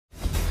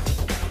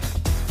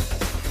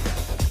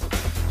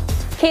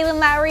Kailyn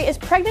Lowry is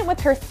pregnant with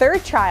her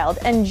third child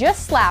and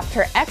just slapped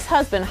her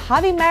ex-husband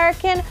Javi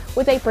Marroquin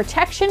with a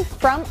protection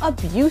from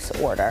abuse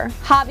order.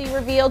 Javi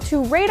revealed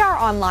to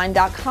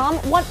RadarOnline.com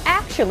what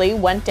actually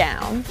went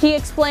down. He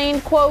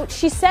explained, quote,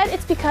 "She said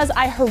it's because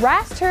I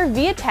harassed her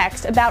via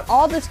text about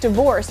all this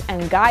divorce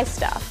and guy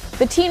stuff."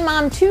 The Teen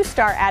Mom 2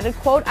 star added,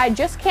 quote, "I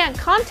just can't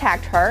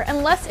contact her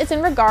unless it's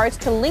in regards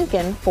to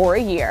Lincoln for a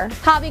year."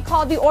 Javi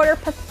called the order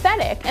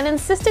pathetic and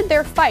insisted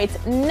their fights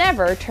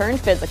never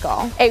turned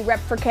physical. A rep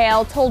for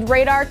Kail told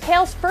Radar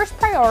Kail's first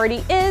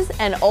priority is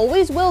and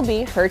always will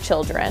be her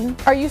children.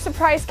 Are you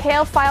surprised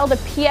Kail filed a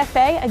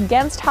PFA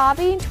against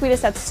Javi? Tweet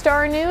us at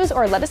Star News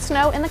or let us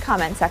know in the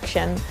comment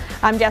section.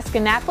 I'm Jessica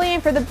Napoli,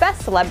 and for the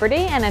best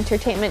celebrity and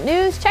entertainment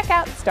news, check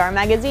out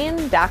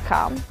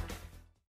starmagazine.com.